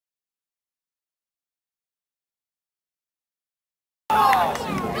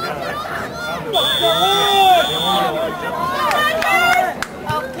I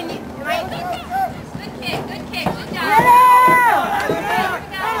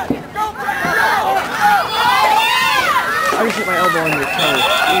just hit my elbow on your toe.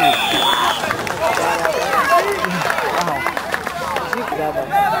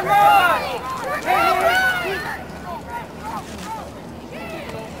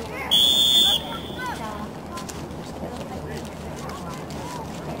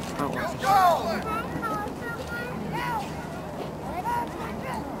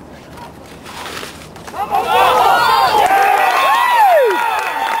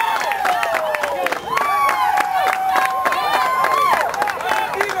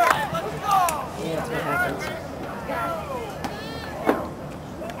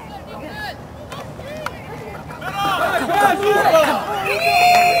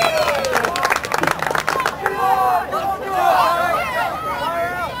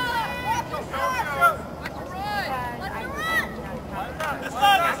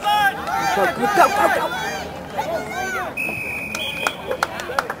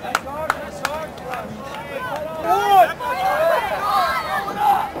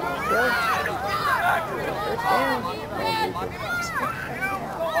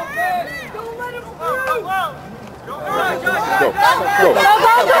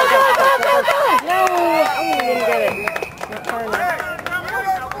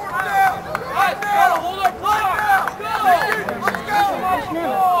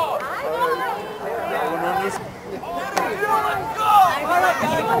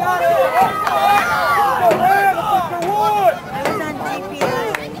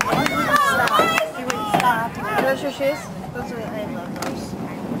 Those are shoes? Those are, I love those.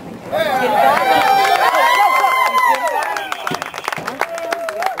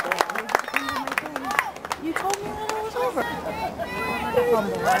 You told me that it was over.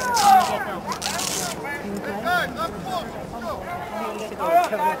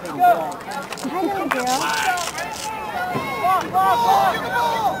 Hi, little girl.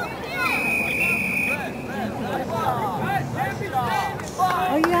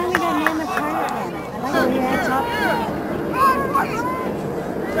 Oh, you only got me on the target then. I like your head top.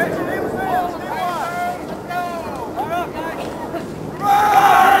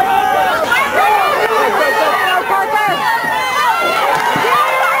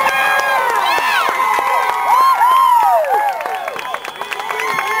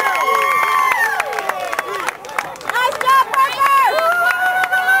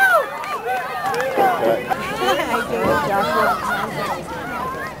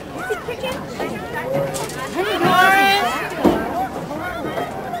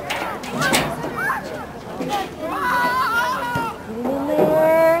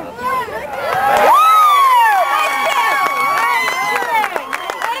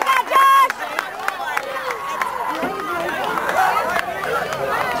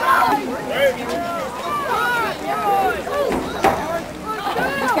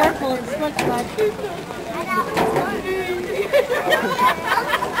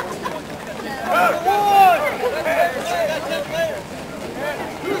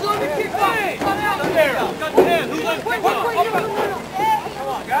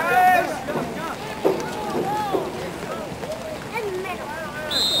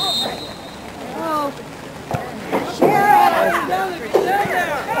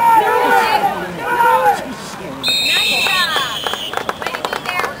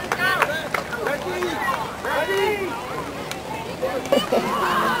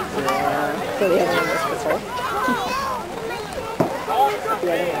 So the other one was for her. The other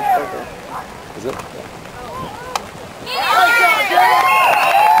one's for her. Is it?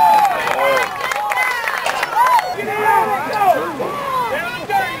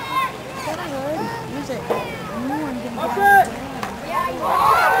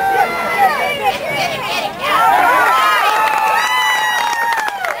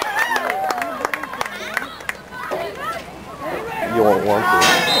 You won't want to.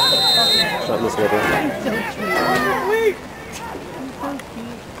 It's not this weather.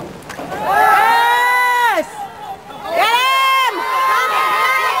 Yes! Get him!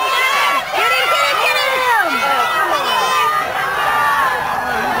 Get him!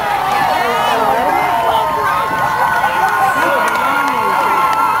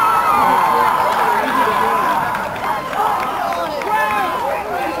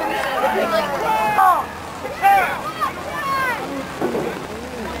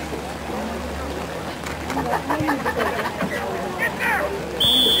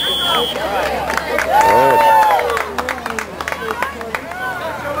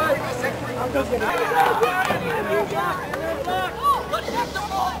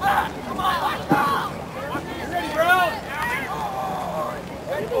 Come on.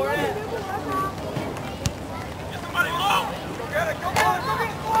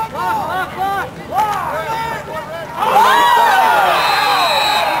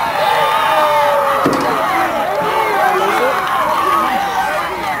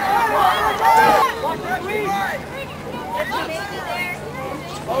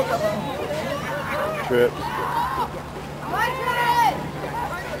 Trip.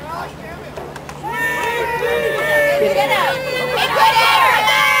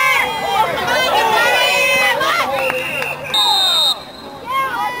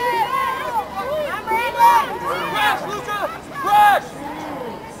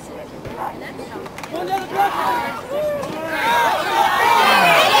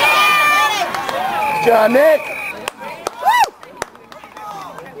 Good job, Nick.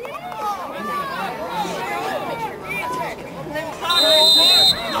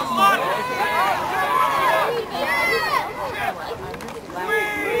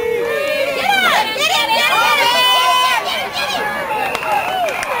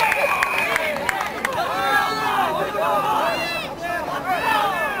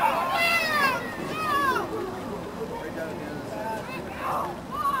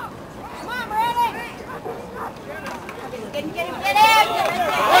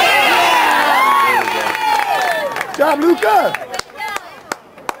 Good job, Luca.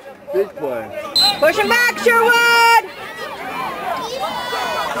 Big play. Push him back, Sherwood!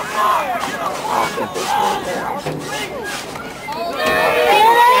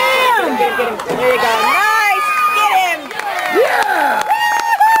 Get him. There you go. Nice! Get him! Yeah!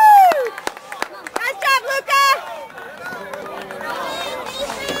 Woo-hoo! Nice job, Luca!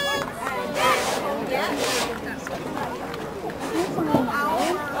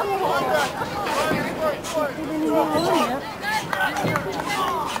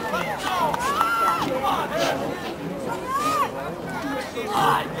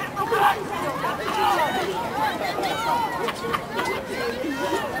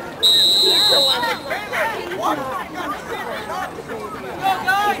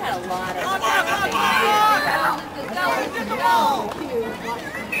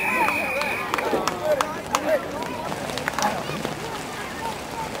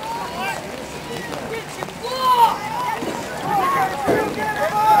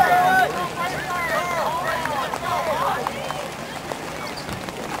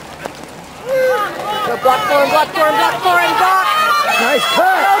 Go block for him, block for him, block for him, block! Nice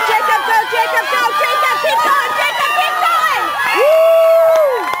cut. Go, Jacob, go, Jacob, go, Jacob! Keep going, Jacob, keep going! Woo!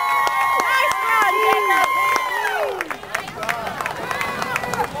 Nice run, Jacob!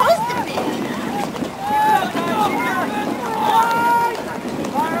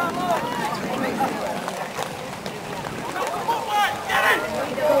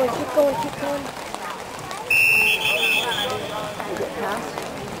 Keep going, keep going.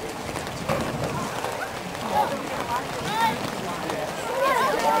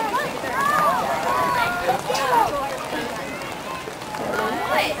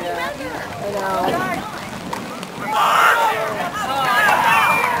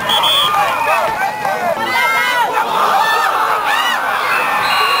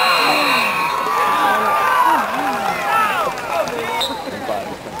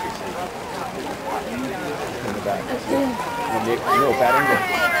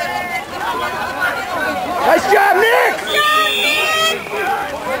 Nice job, Nick!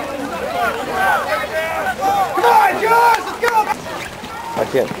 Come on, Josh, let's go! I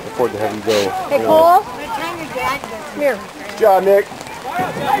can't afford to have you go. Hey, Cole. Here. Good job, Nick.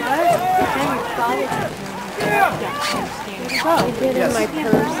 Get in my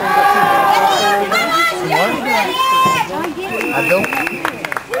purse and I don't.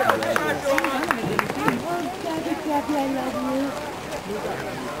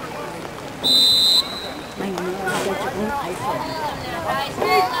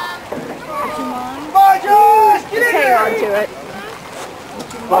 just hang on to it.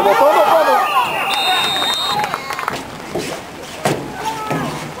 Bubble, bubble, bubble.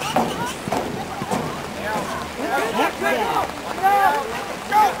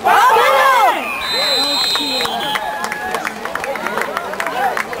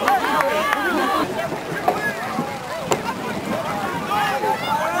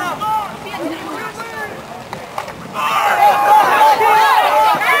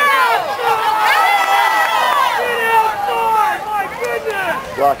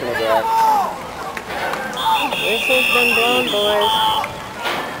 Blocking the back. This has been blown, boys.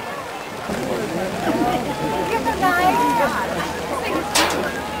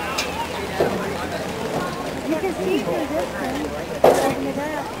 You can see through this thing. Open it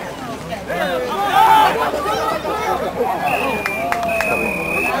up.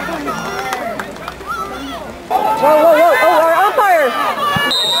 Whoa, whoa, whoa. Oh, our umpire.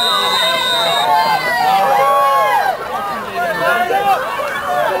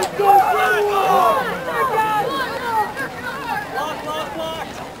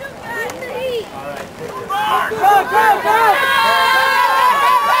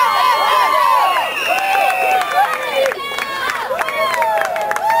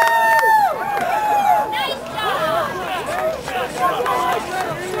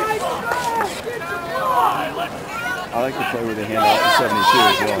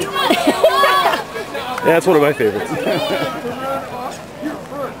 Yeah, that's one of my favorites.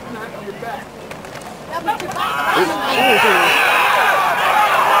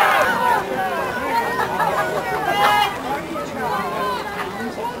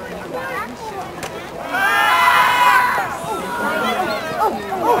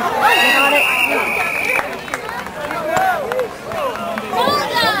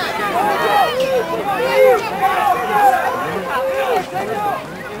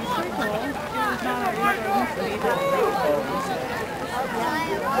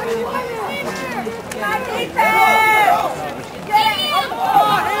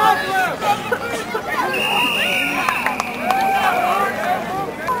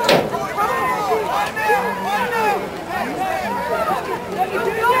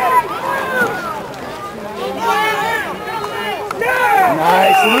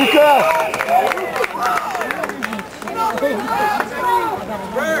 Nice, Luca!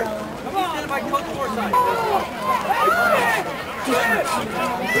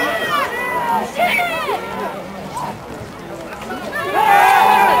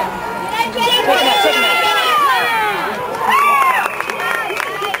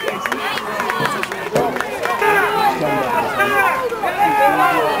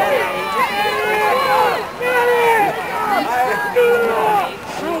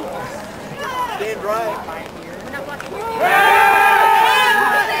 Stand right.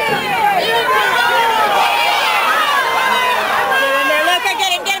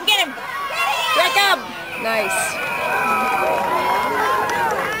 Nice.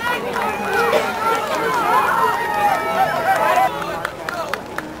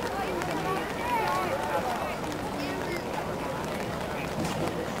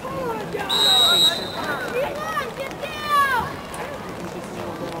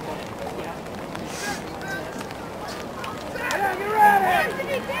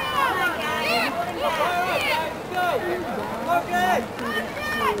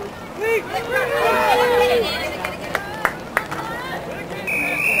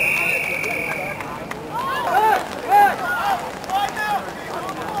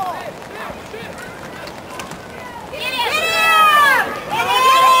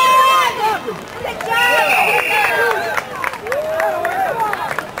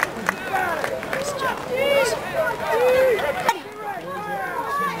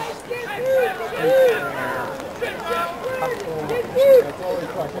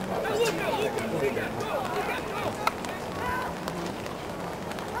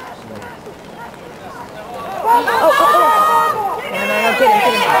 Get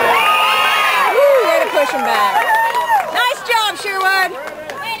him. Woo, way to push him back. Nice job, Sherwood.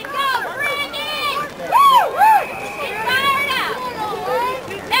 Way to go, Brandon! Woo! Get fired up!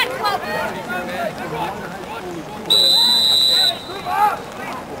 That's what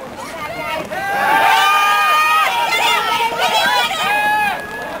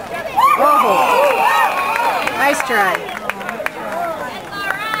Oh. Nice try.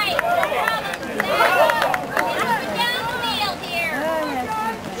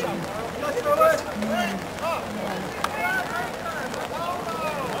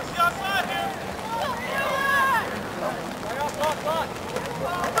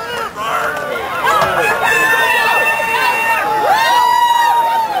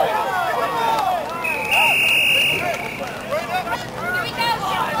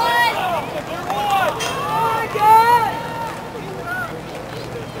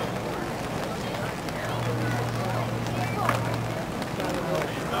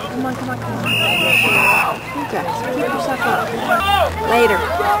 Come on. You guys, keep yourself up. Later.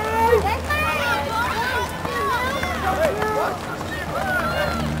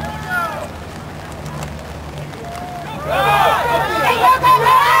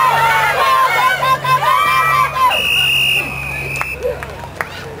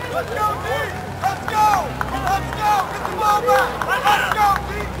 Let's go, team! Let's go! Get the ball back! Let's go,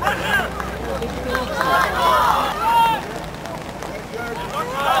 team! Right here!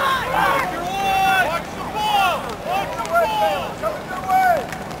 Watch the ball! Watch the ball! Coming your way!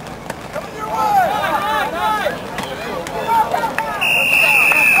 Coming your way!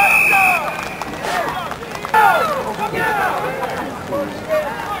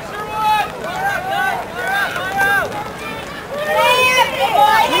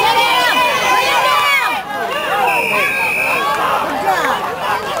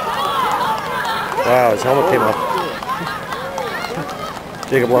 Wow, his helmet came off.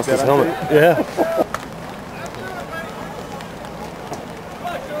 Jacob lost his helmet. Yeah.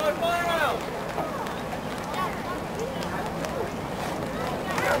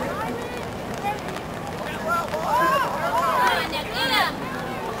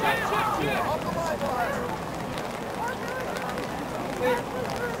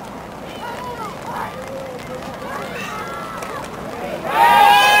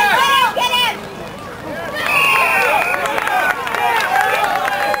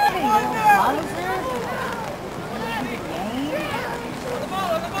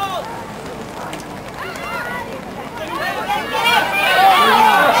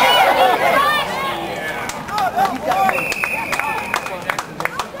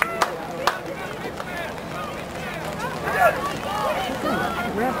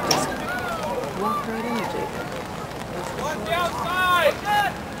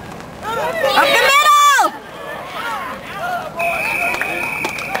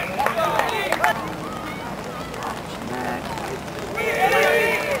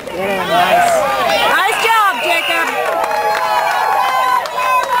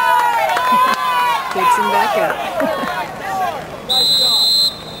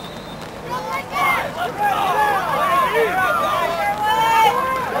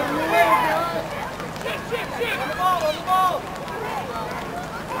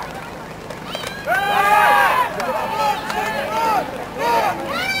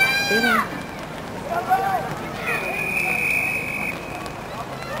 Get him.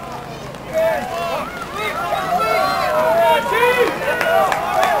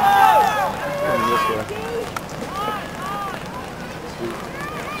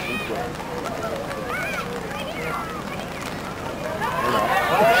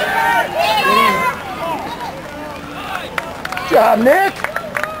 Good job, Nick.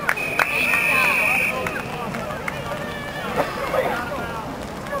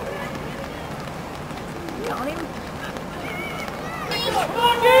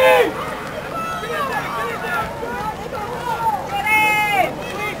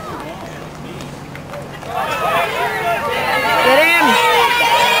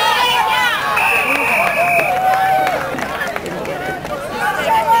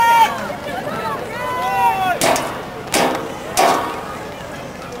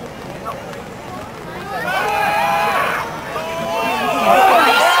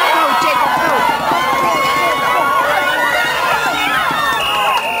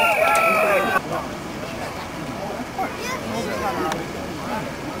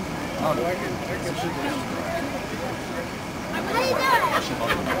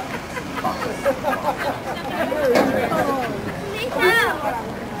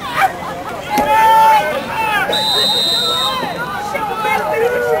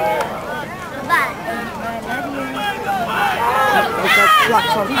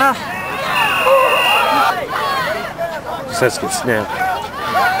 Just has to get snapped.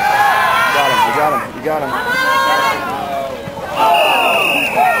 You got him. You got him.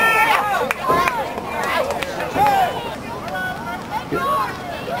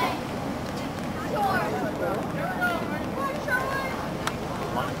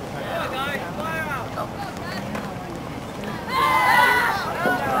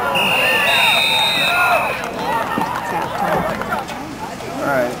 All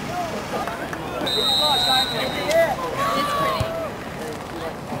right.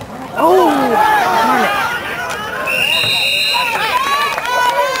 Oh, darn it.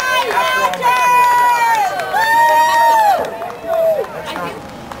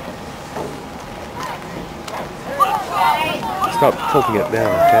 Stop tilting it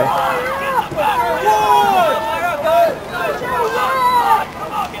down, okay?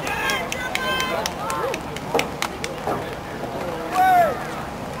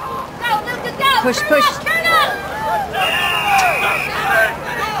 Push, push.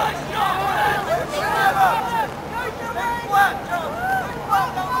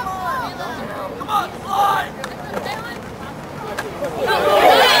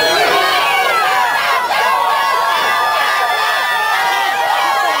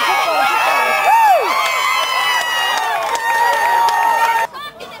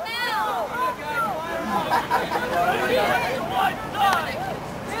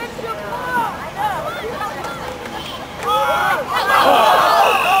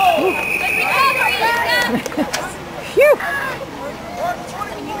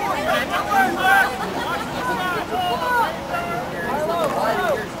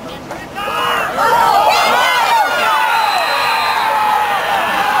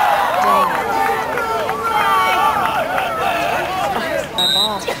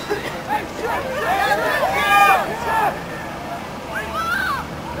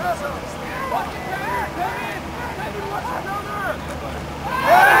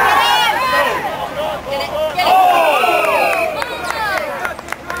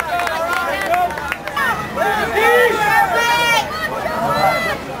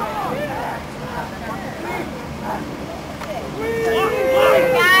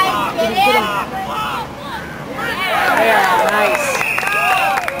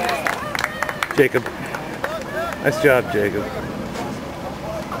 Jacob. Nice job, Jacob.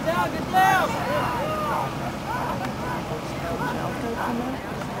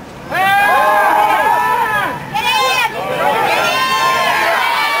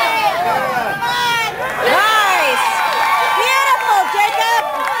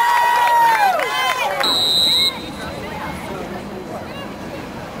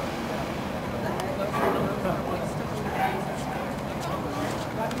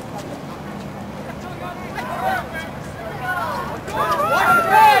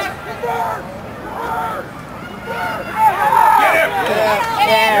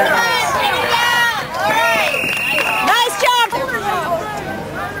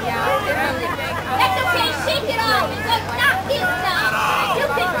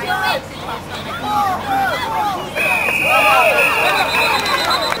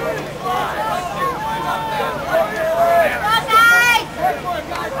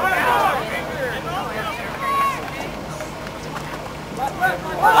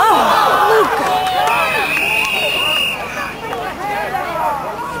 Oh!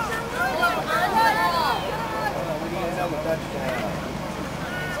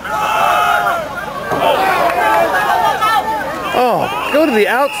 Go to the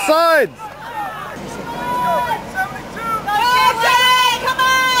outside.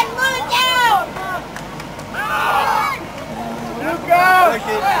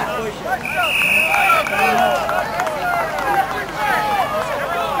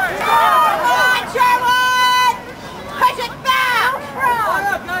 Sherwood! Push it back!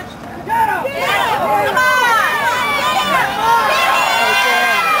 Get him! Come on!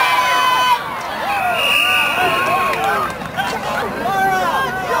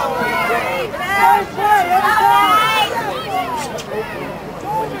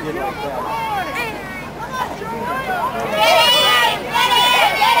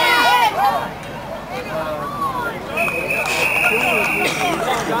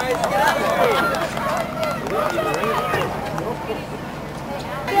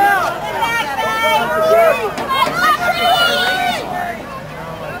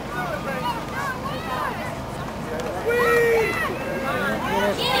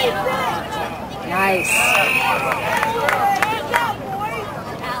 Nice.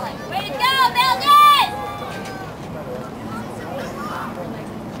 Way to go, Meldon!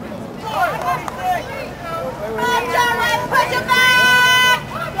 Push him back!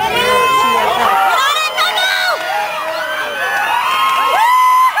 Get in! Get on it, Mendo!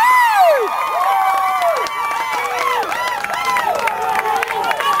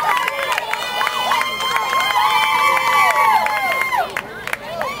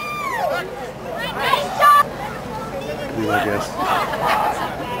 Nice job! I guess.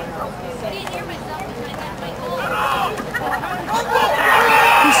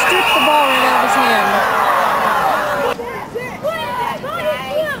 He stripped the ball right out of his hand.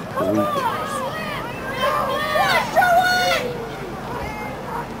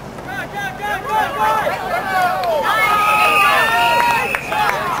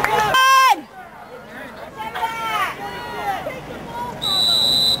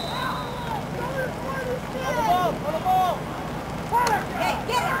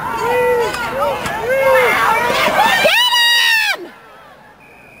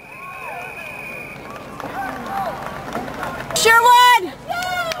 Sherwood!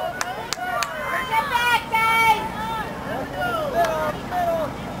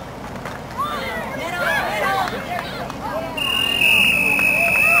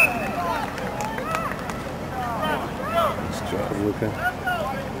 Nice job, Luca.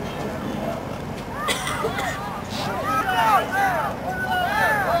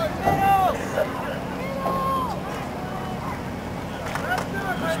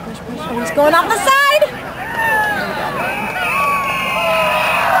 Oh, he's going off the side.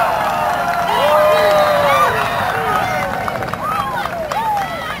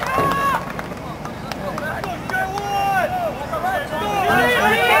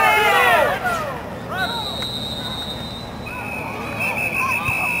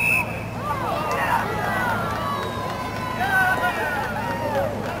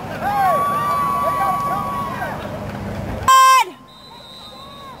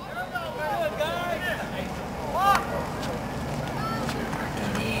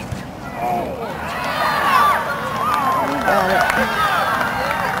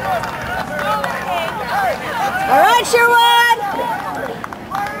 All right, Sherwood.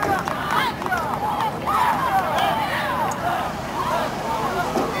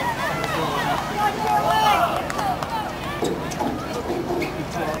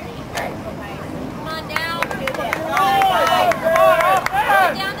 Come on down.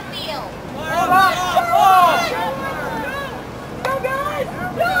 Down the field. Go, guys! Do it!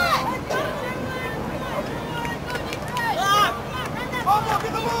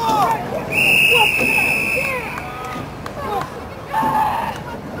 Get the ball!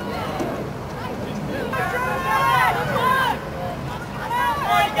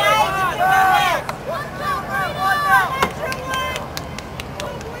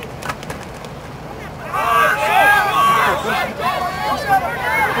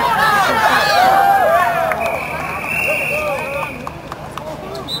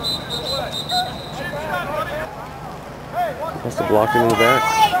 Must have blocked him in the back.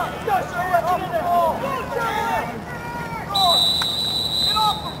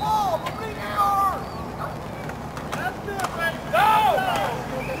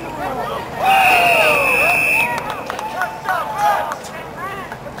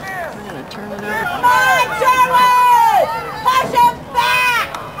 Come on, Sherwood! Push him back!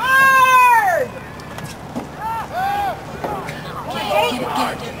 Hard!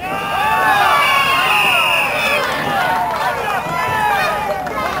 Get it.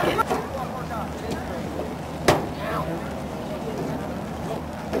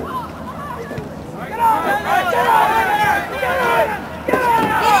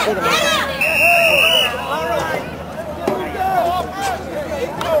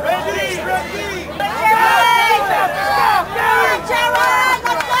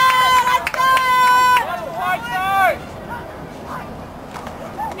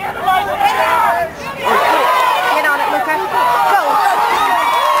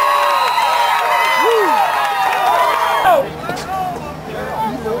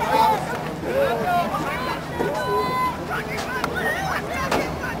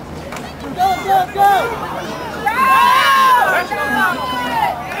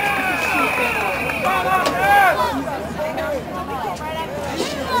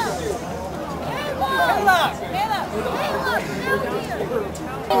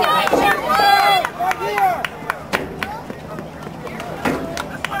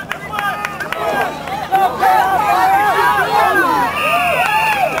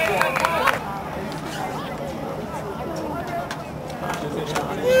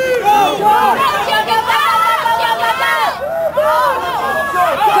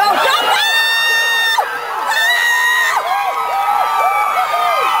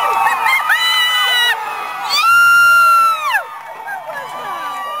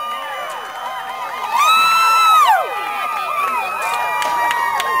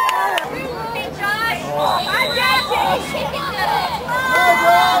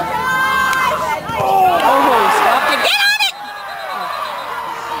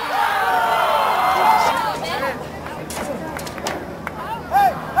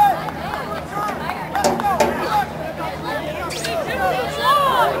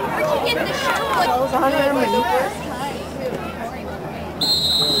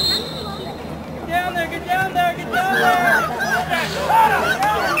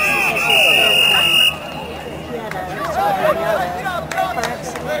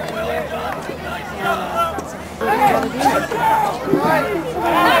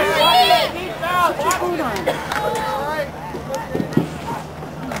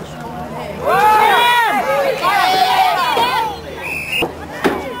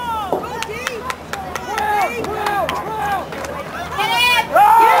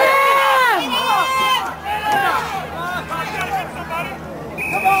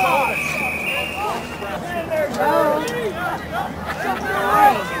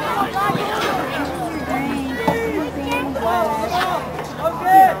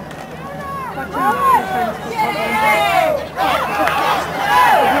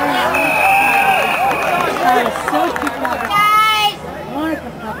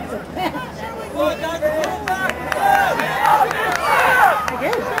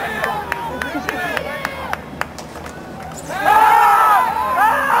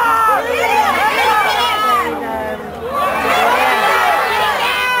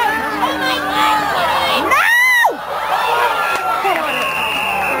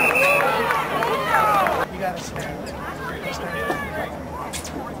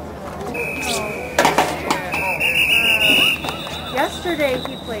 Yesterday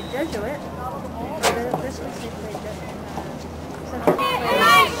he played Jesuit. This week he played Jesuit.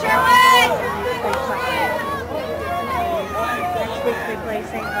 Sherwood! Next week we play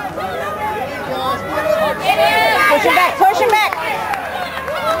St. Push him back, push him back.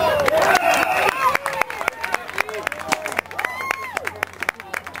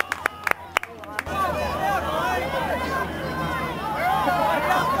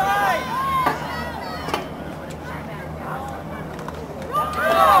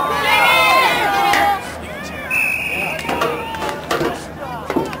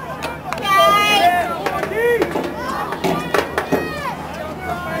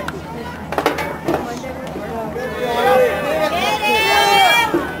 Get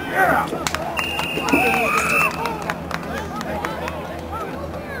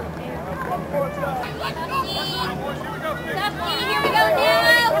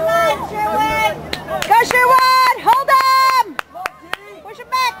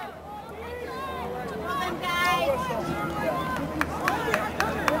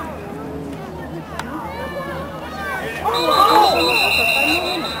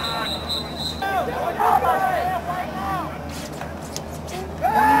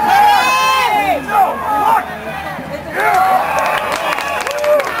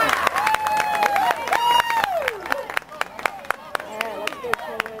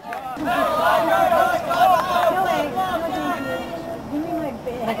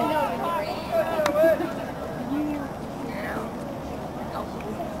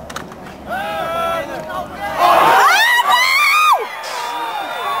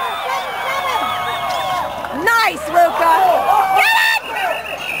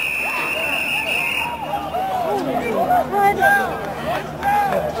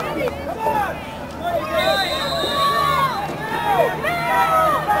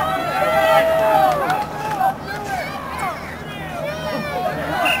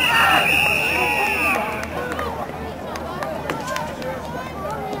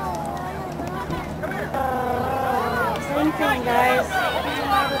on, guys.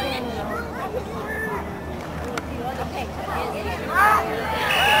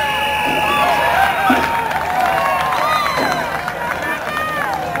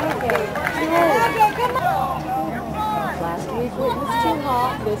 Last week it was too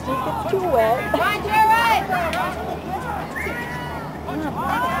hot. This week it's too wet.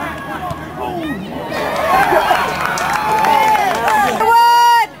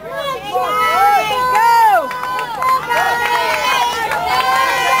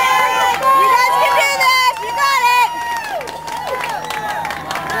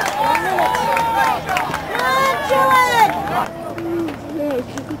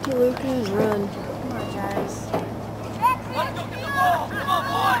 Run. Come on, guys.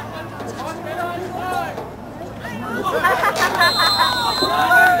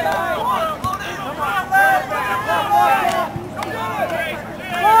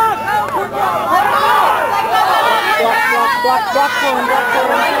 Block, for him.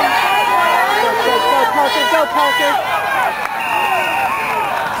 Go, Parker.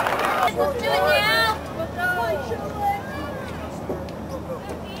 Do it now.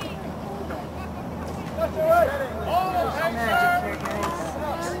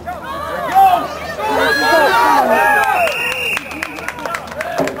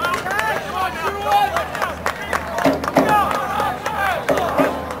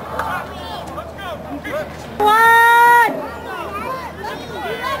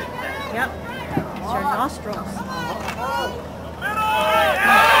 Yep. It's your nostrils.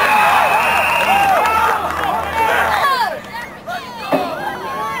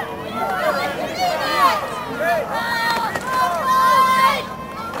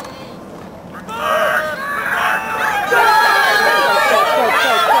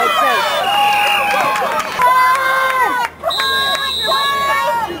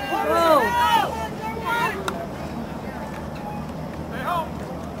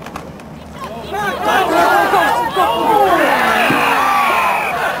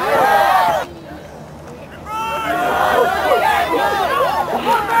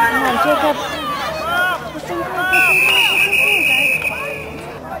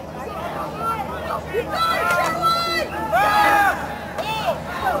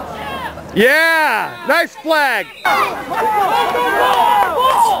 Yeah! Nice flag!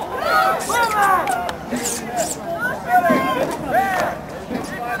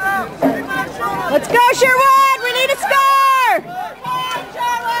 Let's go, Sherwood! We need a score!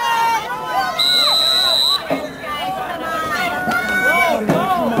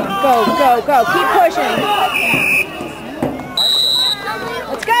 Go. Keep pushing.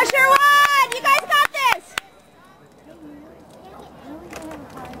 Let's go, Sherwood! You guys got this!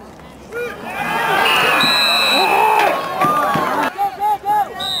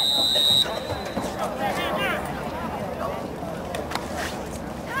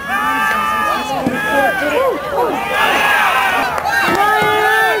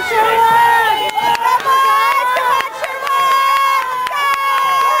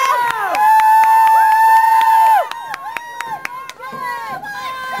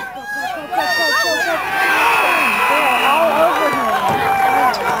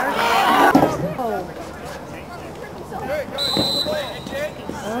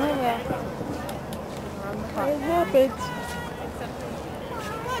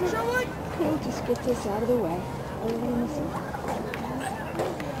 Cool, just get this out of the way.